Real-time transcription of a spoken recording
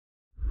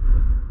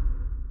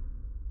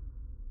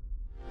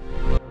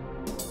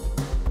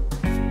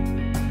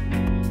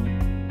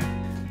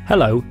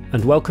Hello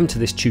and welcome to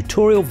this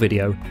tutorial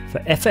video for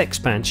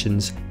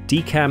FXpansion's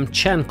DCAM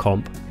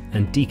ChanComp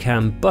and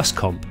DCAM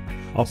BusComp,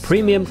 our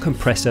premium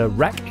compressor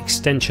rack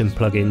extension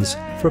plugins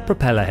for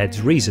propeller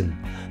heads reason.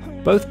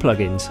 Both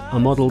plugins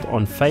are modelled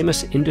on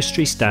famous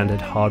industry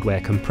standard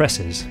hardware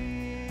compressors.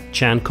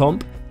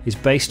 ChanComp is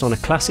based on a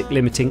classic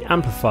limiting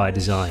amplifier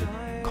design,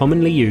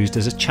 commonly used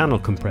as a channel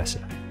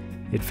compressor.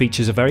 It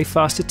features a very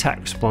fast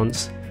attack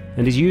response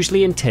and is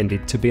usually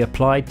intended to be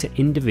applied to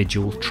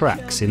individual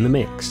tracks in the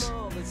mix.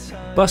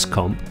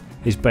 BusComp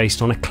is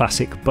based on a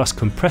classic bus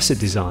compressor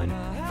design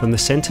from the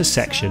centre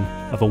section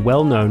of a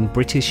well-known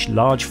British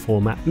large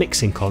format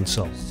mixing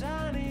console.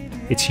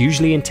 It's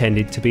usually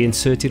intended to be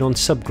inserted on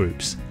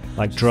subgroups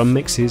like drum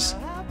mixes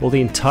or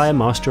the entire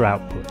master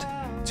output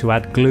to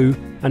add glue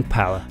and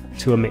power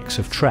to a mix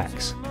of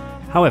tracks.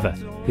 However,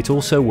 it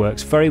also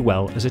works very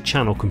well as a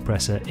channel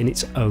compressor in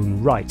its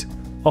own right,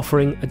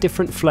 offering a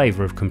different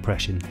flavour of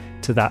compression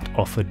to that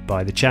offered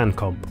by the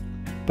ChanComp.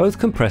 Both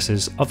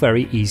compressors are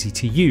very easy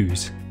to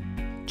use.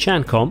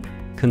 ChanComp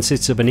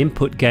consists of an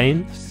input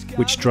gain,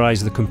 which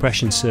drives the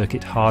compression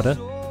circuit harder,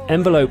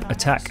 envelope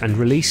attack and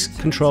release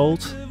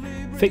controls,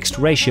 fixed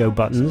ratio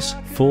buttons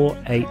 4,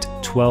 8,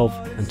 12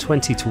 and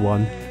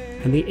 20:1,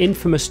 and the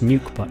infamous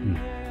nuke button,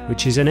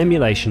 which is an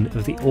emulation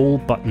of the all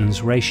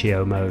buttons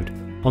ratio mode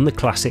on the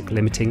classic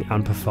limiting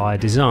amplifier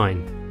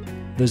design.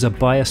 There's a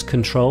bias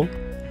control,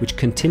 which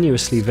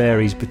continuously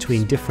varies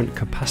between different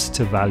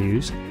capacitor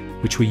values,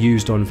 which were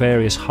used on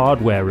various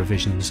hardware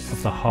revisions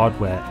of the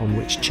hardware on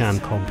which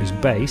ChanComp is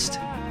based,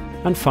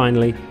 and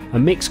finally a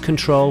mix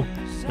control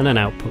and an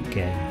output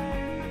gain.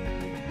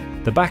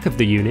 The back of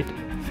the unit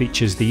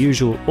features the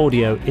usual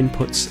audio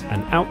inputs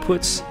and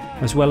outputs,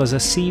 as well as a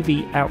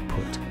CV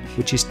output,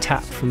 which is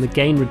tapped from the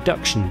gain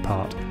reduction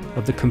part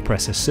of the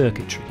compressor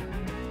circuitry.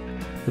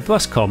 The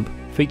BusComp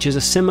features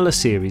a similar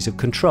series of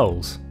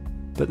controls,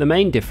 but the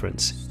main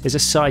difference is a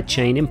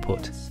sidechain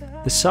input.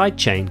 The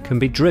sidechain can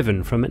be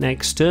driven from an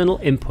external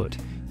input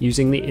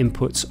using the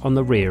inputs on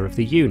the rear of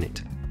the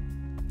unit.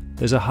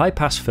 There's a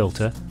high-pass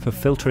filter for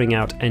filtering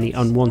out any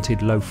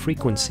unwanted low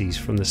frequencies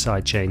from the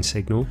sidechain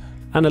signal,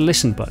 and a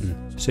listen button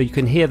so you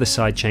can hear the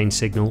sidechain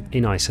signal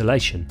in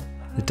isolation.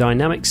 The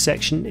dynamics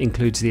section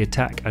includes the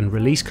attack and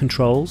release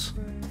controls.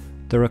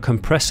 There are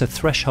compressor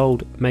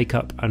threshold,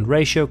 makeup and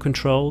ratio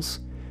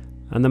controls,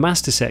 and the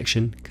master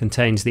section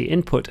contains the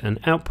input and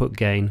output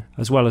gain,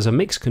 as well as a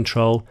mix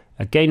control,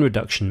 a gain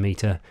reduction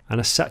meter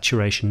and a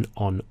saturation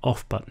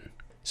on/off button.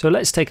 So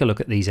let's take a look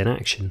at these in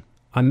action.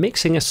 I'm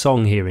mixing a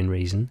song here in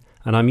Reason,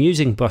 and I'm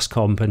using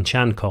BusComp and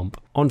ChanComp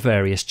on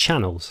various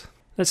channels.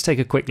 Let's take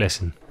a quick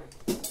listen.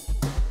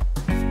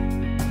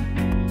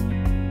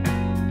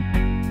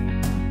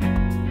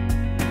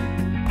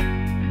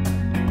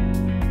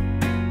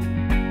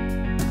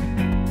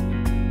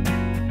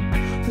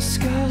 The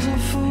skies are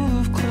full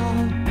of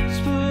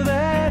clouds, but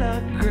they're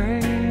not grey.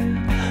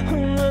 I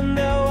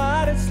wonder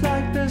what it's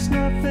like, there's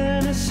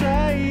nothing to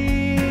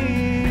say.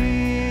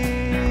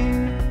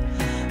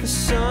 The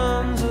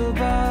sun's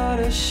about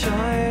to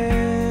shine.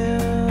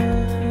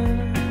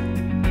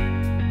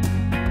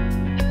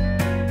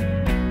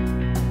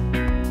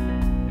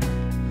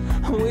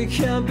 We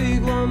can't be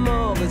glum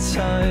all the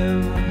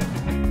time.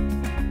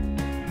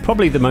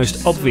 Probably the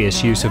most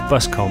obvious use of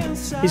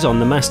BusComp is on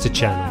the master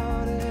channel.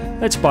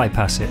 Let's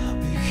bypass it.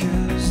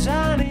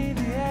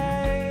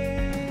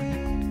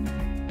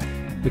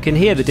 We can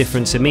hear the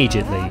difference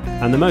immediately,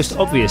 and the most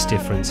obvious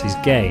difference is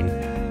gain.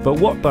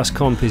 But what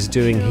BusComp is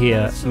doing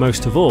here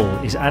most of all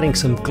is adding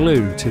some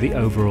glue to the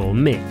overall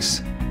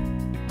mix.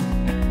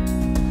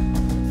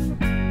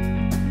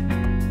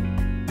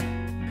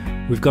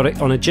 We've got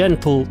it on a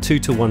gentle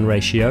 2:1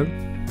 ratio,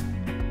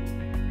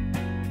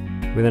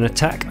 with an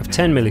attack of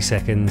 10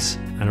 milliseconds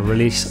and a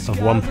release of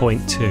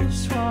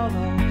 1.2.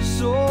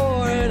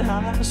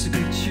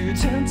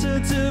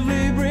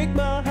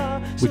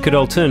 We could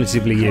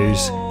alternatively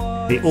use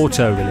the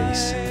auto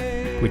release,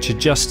 which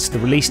adjusts the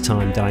release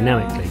time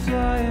dynamically.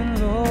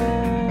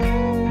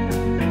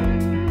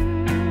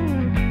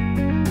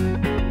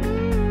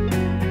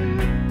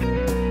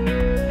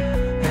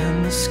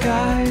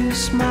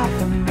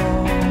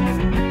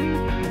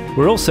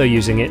 We're also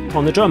using it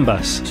on the drum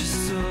bus.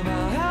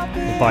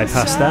 We'll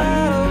bypass that.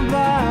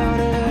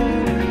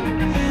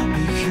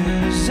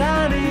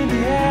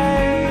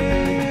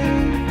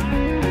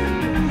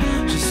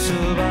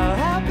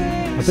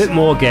 A bit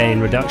more gain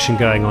reduction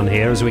going on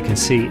here, as we can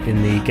see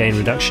in the gain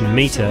reduction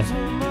meter,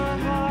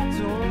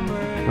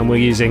 and we're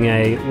using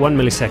a 1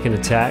 millisecond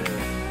attack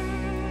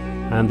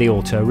and the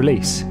auto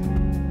release.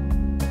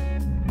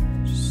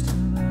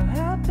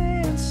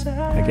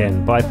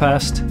 Again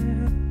bypassed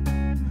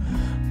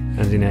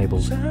and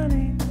enabled.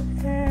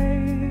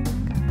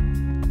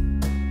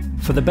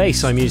 For the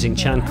bass I'm using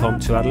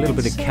ChanComp to add a little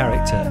bit of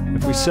character.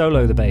 If we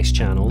solo the bass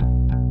channel,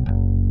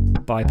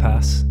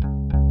 bypass,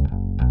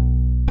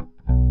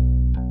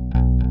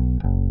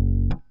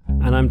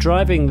 and I'm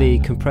driving the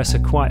compressor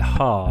quite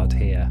hard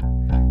here,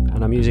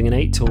 and I'm using an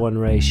 8:1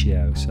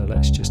 ratio, so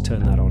let's just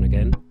turn that on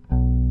again.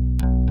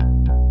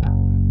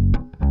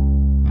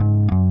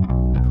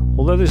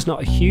 Although there's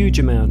not a huge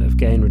amount of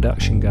gain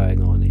reduction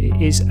going on, it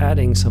is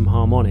adding some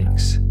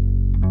harmonics.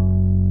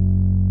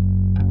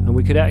 And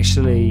we could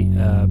actually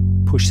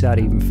push that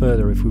even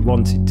further if we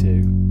wanted to.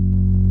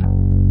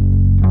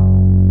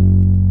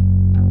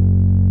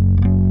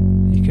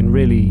 You can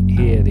really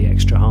hear the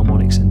extra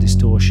harmonics and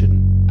distortion.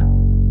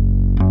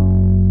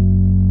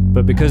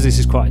 But because this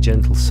is quite a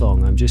gentle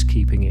song, I'm just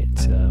keeping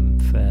it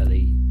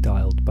fairly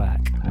dialed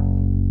back.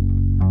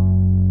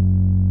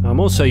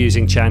 I'm also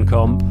using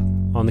ChanComp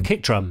on the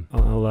kick drum.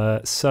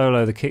 I'll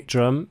solo the kick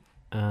drum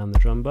and the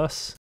drum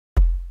bus.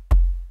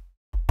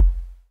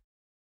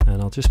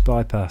 And I'll just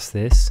bypass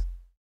this.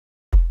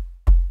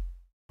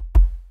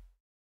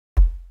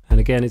 And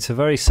again, it's a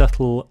very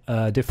subtle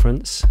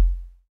difference.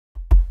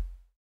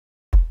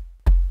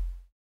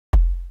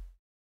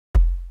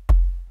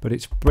 But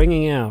it's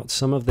bringing out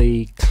some of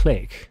the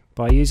click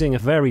by using a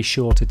very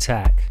short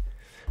attack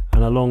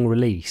and a long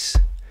release.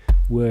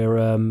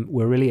 We're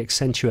really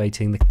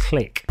accentuating the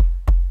click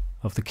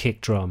of the kick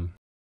drum.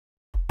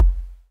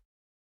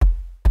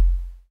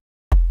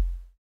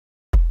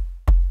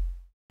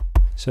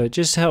 So it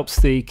just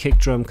helps the kick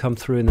drum come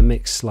through in the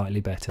mix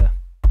slightly better.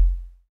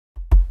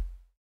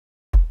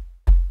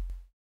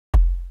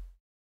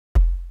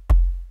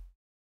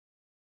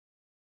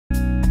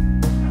 And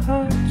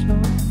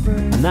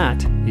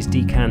that is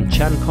DCAM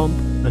ChanComp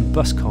and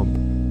BusComp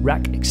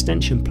rack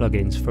extension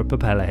plugins for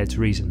Propellerhead's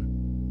Reason.